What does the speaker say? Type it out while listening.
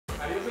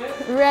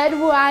Red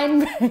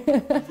wine.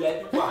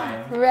 Red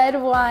wine.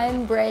 Red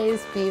wine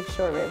braised beef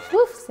short ribs.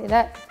 Woof, see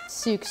that?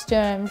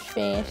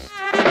 Fish.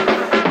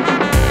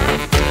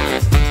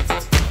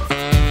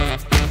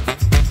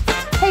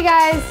 Hey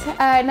guys,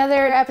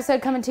 another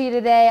episode coming to you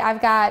today.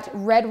 I've got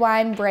red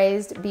wine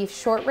braised beef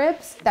short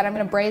ribs that I'm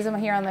gonna braise them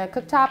here on the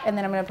cooktop, and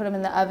then I'm gonna put them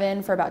in the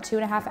oven for about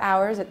 2.5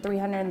 hours at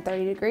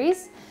 330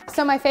 degrees.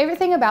 So my favorite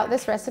thing about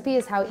this recipe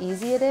is how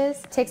easy it is.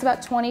 It takes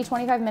about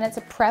 20-25 minutes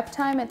of prep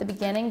time at the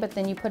beginning, but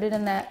then you put it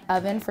in the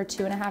oven for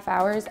 2.5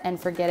 hours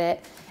and forget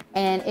it.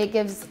 And it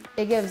gives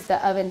the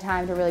oven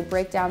time to really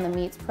break down the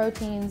meat's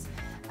proteins,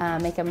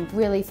 make them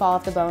really fall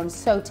off the bone,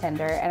 so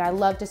tender. And I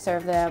love to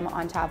serve them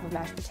on top of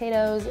mashed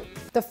potatoes.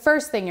 The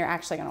first thing you're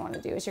actually gonna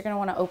wanna do is you're gonna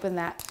wanna open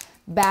that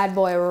bad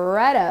boy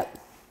right up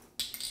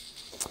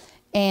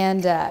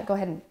and go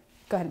ahead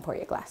and pour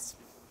you a glass.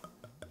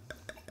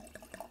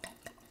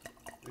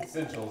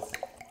 Essentials.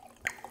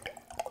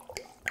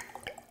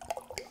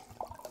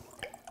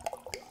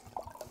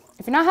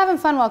 If you're not having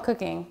fun while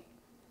cooking,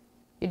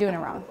 you're doing it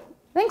wrong.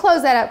 Then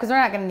close that up because we're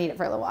not gonna need it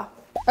for a little while.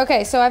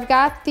 Okay, so I've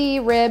got the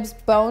ribs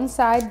bone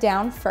side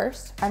down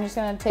first. I'm just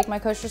gonna take my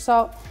kosher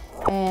salt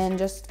and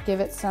just give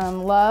it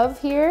some love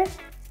here.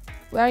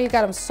 Now you've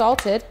got them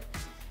salted,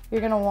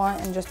 you're gonna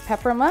want and just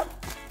pepper them up.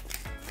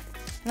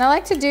 And I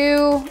like to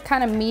do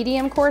kind of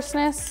medium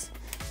coarseness.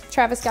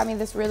 Travis got me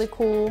this really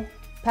cool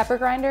pepper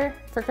grinder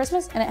for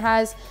Christmas, and it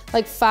has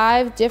like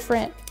 5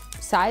 different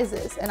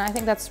sizes, and I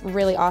think that's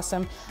really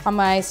awesome. On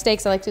my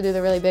steaks, I like to do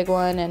the really big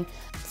one, and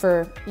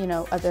for, you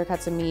know, other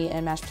cuts of meat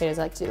and mashed potatoes,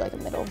 I like to do like a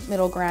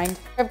middle grind.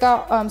 I've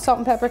got salt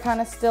and pepper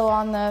kind of still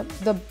on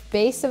the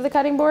base of the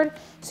cutting board,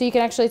 so you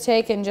can actually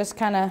take and just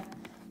kind of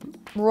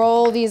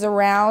roll these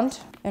around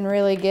and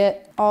really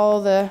get all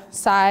the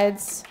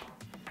sides.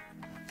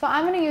 So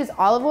I'm gonna use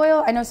olive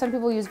oil. I know some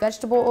people use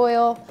vegetable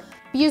oil.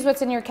 Use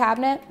what's in your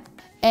cabinet.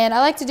 And I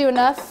like to do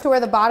enough to where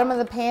the bottom of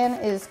the pan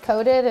is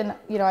coated, and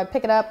you know, I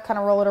pick it up, kind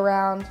of roll it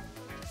around,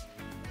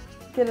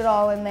 get it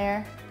all in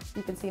there.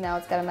 You can see now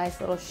it's got a nice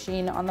little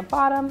sheen on the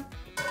bottom.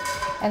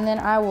 And then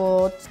I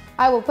will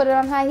put it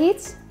on high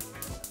heat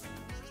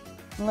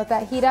and let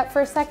that heat up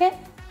for a second.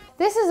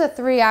 This is a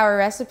 3-hour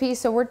recipe,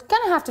 so we're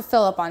gonna have to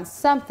fill up on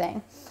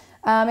something.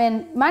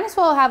 And might as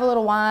well have a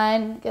little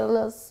wine, get a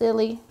little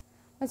silly.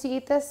 Once you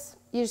eat this,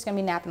 you're just gonna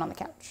be napping on the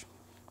couch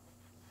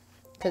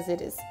because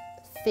it is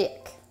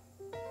thick.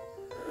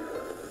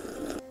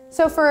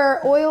 So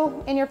for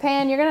oil in your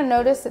pan, you're gonna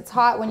notice it's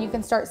hot when you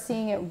can start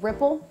seeing it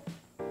ripple.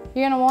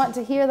 You're gonna want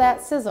to hear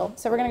that sizzle.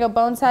 So we're gonna go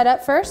bone side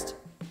up first.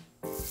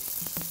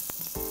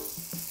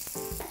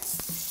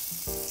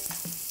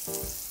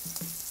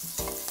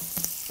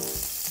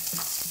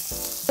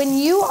 When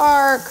you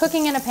are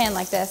cooking in a pan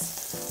like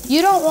this,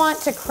 you don't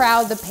want to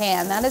crowd the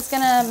pan. That is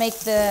gonna make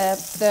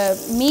the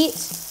meat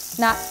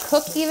not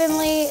cook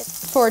evenly.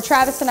 For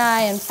Travis and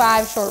I and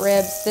 5 short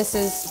ribs, this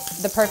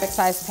is the perfect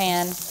size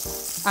pan.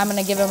 I'm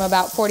gonna give them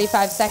about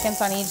 45 seconds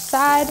on each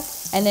side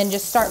and then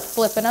just start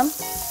flipping them.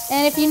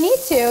 And if you need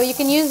to, you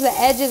can use the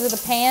edges of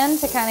the pan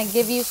to kind of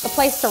give you a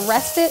place to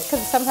rest it,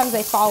 because sometimes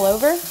they fall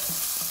over.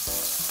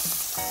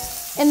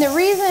 And the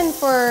reason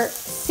for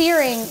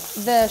searing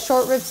the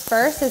short ribs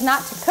first is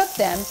not to cook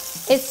them,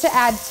 it's to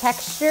add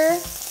texture.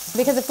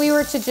 Because if we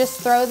were to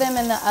just throw them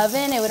in the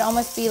oven, it would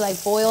almost be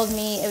like boiled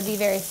meat. It would be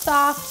very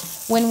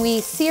soft. When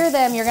we sear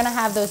them, you're gonna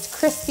have those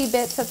crispy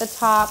bits at the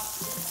top.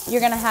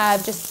 You're gonna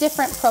have just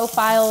different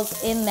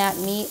profiles in that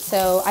meat.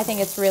 So I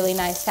think it's really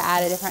nice to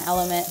add a different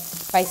element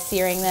by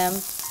searing them.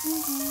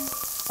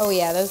 Oh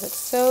yeah, those look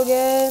so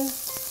good.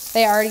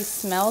 They already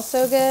smell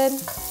so good.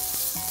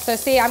 So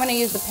see, I'm gonna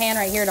use the pan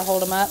right here to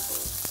hold them up,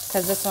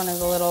 because this one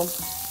is a little,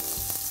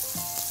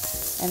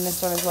 and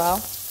this one as well.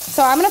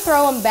 So I'm gonna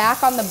throw them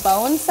back on the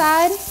bone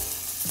side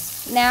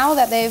now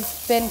that they've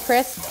been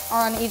crisped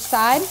on each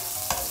side.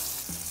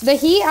 The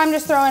heat I'm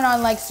just throwing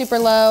on like super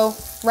low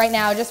right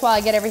now, just while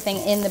I get everything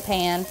in the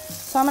pan.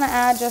 So I'm gonna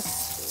add just,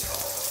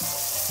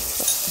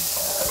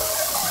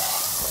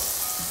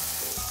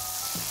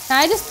 now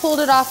I just pulled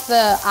it off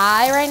the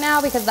eye right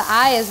now because the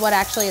eye is what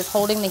actually is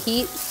holding the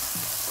heat.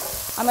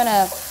 I'm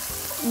gonna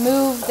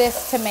move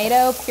this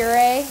tomato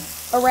puree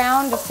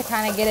around just to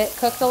kind of get it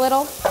cooked a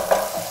little.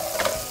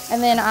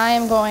 And then I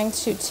am going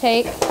to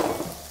take,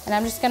 and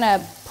I'm just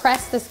gonna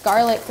press this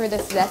garlic through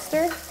this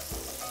zester.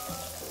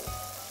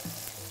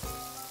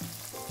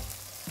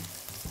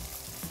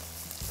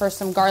 For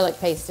some garlic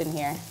paste in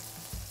here.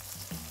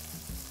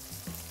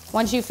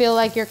 Once you feel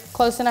like you're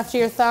close enough to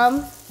your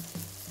thumb,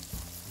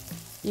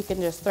 you can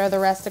just throw the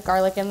rest of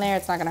garlic in there.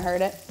 It's not gonna hurt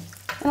it.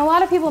 And a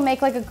lot of people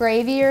make like a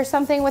gravy or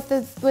something with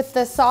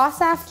the sauce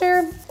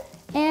after,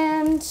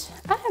 and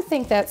I don't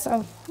think that's,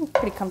 I'm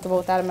pretty comfortable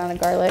with that amount of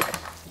garlic.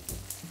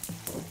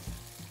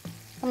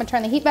 I'm gonna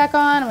turn the heat back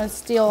on. I'm gonna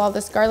steal all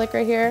this garlic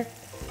right here.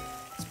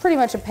 It's pretty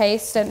much a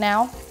paste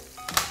now.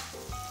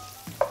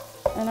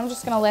 And I'm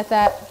just gonna let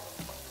that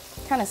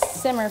kind of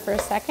simmer for a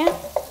second.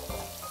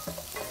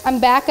 I'm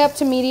back up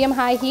to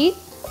medium-high heat.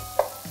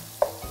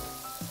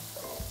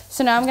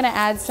 So now I'm gonna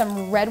add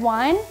some red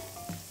wine.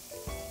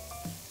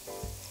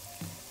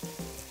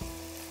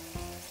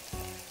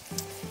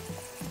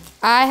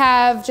 I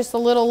have just a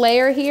little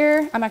layer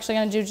here. I'm actually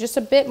gonna do just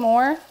a bit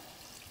more.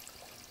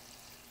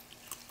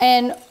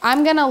 And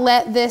I'm gonna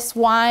let this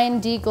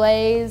wine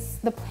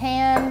deglaze the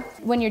pan.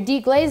 When you're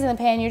deglazing the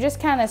pan, you're just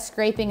kind of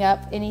scraping up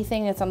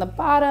anything that's on the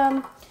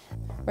bottom.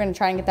 We're gonna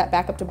try and get that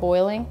back up to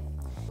boiling.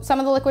 Some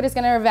of the liquid is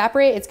gonna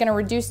evaporate. It's gonna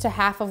reduce to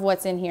half of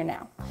what's in here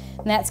now.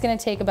 And that's gonna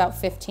take about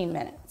 15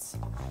 minutes.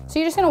 So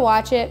you're just gonna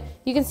watch it.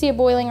 You can see it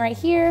boiling right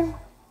here.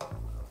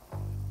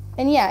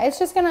 And yeah, it's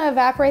just gonna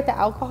evaporate the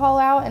alcohol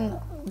out and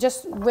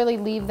just really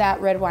leave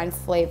that red wine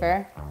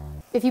flavor.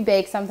 If you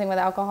bake something with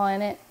alcohol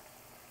in it,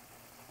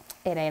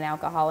 it ain't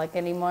alcoholic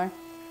anymore.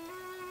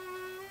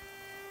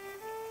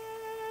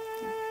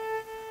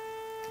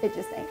 It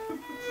just ain't.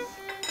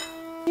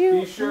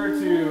 Be sure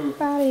to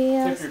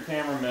tip your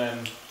cameramen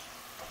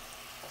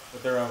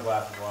with their own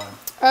glass of wine.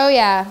 Oh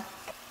yeah.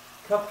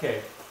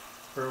 Cupcake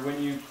for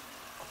when you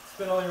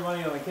spend all your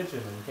money on the kitchen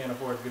and you can't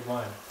afford good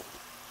wine.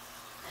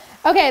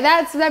 Okay,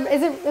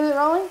 is it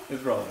rolling?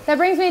 It's rolling. That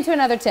brings me to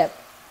another tip.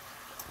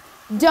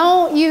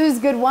 Don't use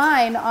good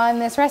wine on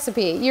this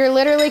recipe. You're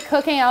literally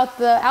cooking out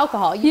the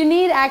alcohol. You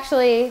need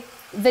actually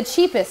the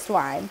cheapest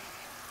wine.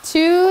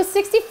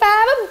 $2.65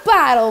 a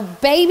bottle,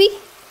 baby.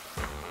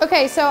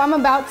 Okay, so I'm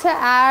about to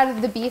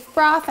add the beef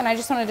broth, and I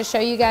just wanted to show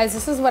you guys,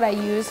 this is what I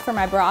use for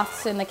my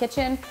broths in the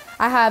kitchen.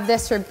 I have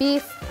this for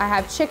beef, I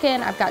have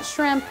chicken, I've got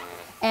shrimp,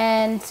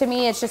 and to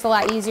me it's just a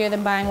lot easier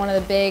than buying one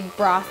of the big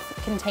broth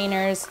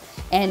containers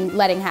and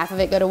letting half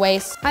of it go to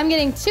waste. I'm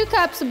getting 2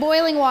 cups of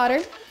boiling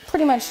water,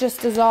 pretty much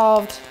just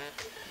dissolved.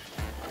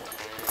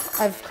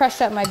 I've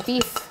crushed up my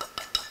beef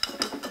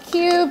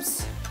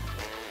cubes,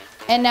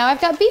 and now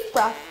I've got beef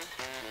broth.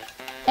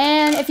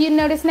 And if you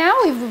notice now,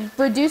 we've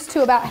reduced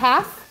to about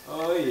half.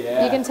 Oh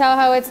yeah. You can tell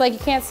how it's like you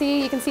can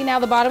see now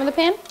the bottom of the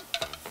pan.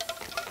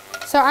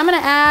 So I'm gonna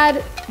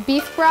add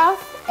beef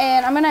broth,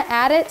 and I'm gonna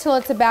add it till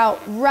it's about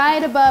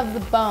right above the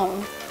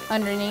bone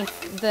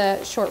underneath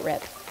the short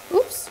rib.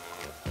 Oops.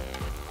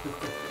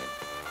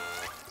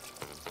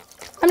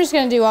 I'm just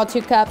gonna do all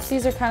 2 cups.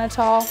 These are kind of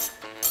tall.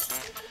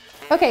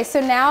 Okay, so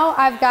now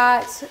I've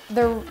got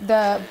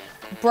the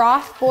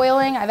broth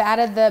boiling. I've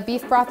added the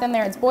beef broth in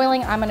there, it's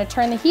boiling. I'm gonna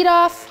turn the heat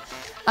off.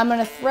 I'm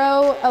gonna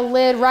throw a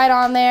lid right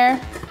on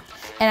there,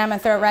 and I'm gonna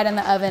throw it right in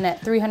the oven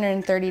at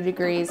 330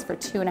 degrees for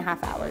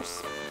 2.5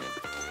 hours.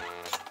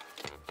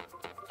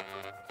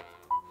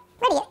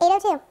 Ready at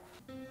 8:02.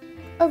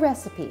 A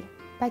recipe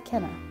by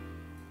Kenna.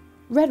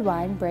 Red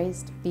wine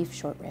braised beef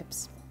short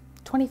ribs.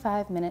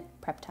 25-minute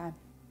prep time.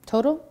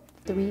 Total,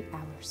 3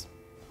 hours.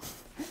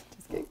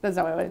 Just kidding, that's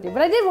not what I want to do,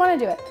 but I did want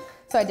to do it.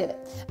 So I did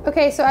it.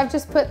 Okay, so I've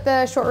just put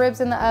the short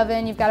ribs in the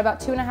oven. You've got about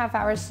 2.5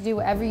 hours to do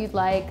whatever you'd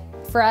like.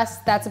 For us,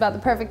 that's about the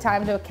perfect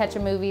time to catch a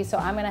movie. So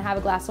I'm gonna have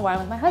a glass of wine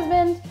with my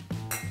husband,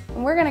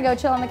 and we're gonna go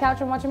chill on the couch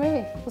and watch a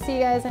movie. We'll see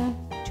you guys in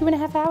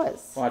 2.5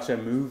 hours. Watch a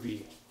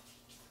movie.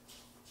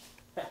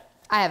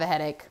 I have a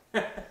headache.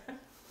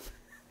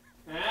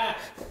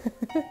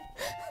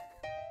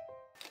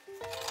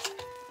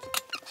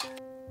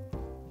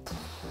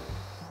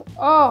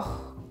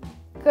 Oh,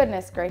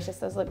 goodness gracious,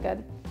 those look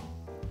good.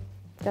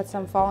 Got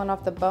some falling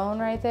off the bone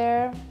right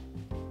there.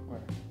 Where?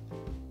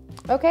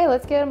 Okay,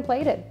 let's get them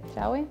plated,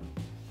 shall we?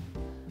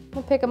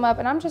 We'll pick them up,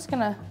 and I'm just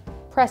gonna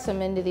press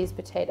them into these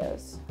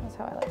potatoes. That's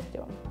how I like to do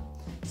them.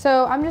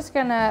 So I'm just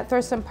gonna throw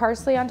some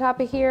parsley on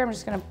top of here. I'm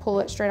just gonna pull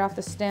it straight off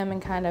the stem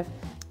and kind of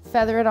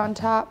feather it on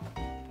top.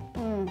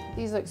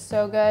 These look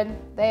so good.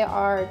 They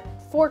are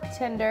fork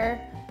tender,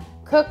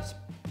 cooked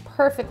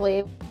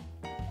perfectly.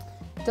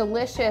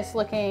 Delicious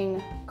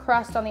looking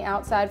crust on the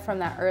outside from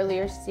that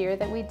earlier sear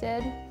that we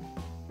did.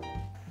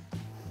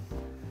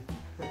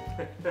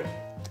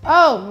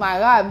 Oh my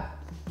God.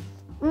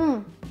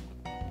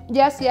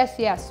 Yes, yes,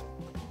 yes.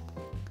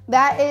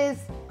 That is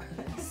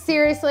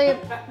seriously.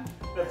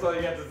 That's all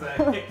you have to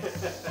say.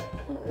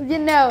 You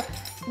know,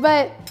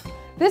 but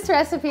this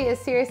recipe is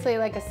seriously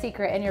like a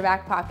secret in your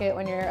back pocket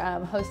when you're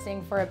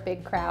hosting for a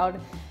big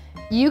crowd.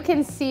 You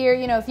can sear,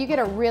 you know, if you get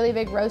a really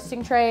big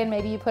roasting tray and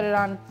maybe you put it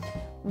on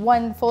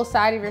one full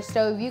side of your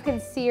stove, you can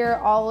sear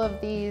all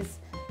of these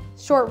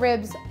short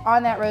ribs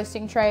on that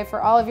roasting tray for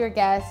all of your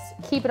guests.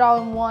 Keep it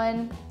all in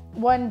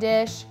one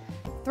dish,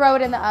 throw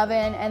it in the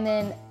oven, and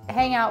then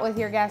hang out with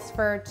your guests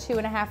for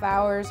 2.5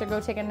 hours, or go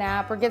take a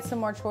nap, or get some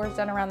more chores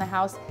done around the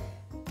house.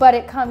 But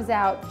it comes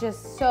out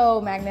just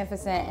so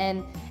magnificent,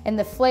 and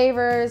the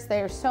flavors,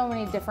 there are so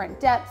many different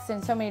depths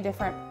and so many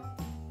different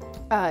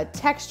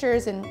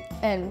textures, and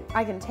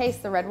I can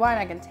taste the red wine,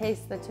 I can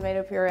taste the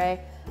tomato puree,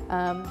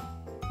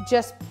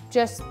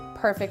 just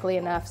perfectly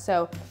enough.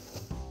 So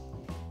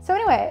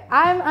anyway,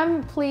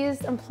 I'm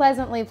pleased, I'm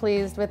pleasantly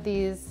pleased with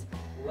these.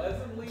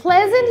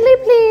 Pleasantly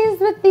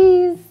pleased with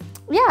these.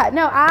 Yeah,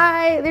 no,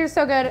 they're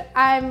so good.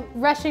 I'm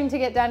rushing to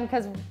get done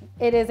because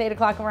it is 8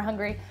 o'clock and we're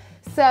hungry.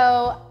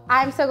 So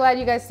I'm so glad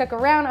you guys stuck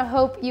around. I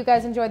hope you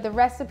guys enjoyed the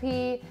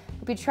recipe.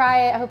 Hope you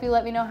try it. I hope you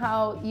let me know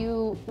how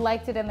you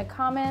liked it in the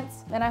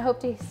comments. And I hope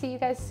to see you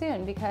guys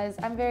soon because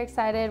I'm very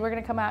excited. We're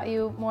gonna come at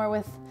you more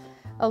with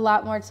a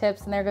lot more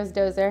tips, and there goes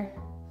Dozer.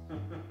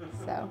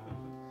 So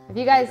If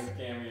you guys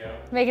Cameo.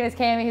 making his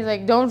cameo, he's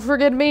like, don't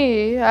forget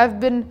me. I've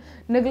been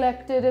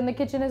neglected in the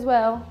kitchen as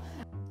well.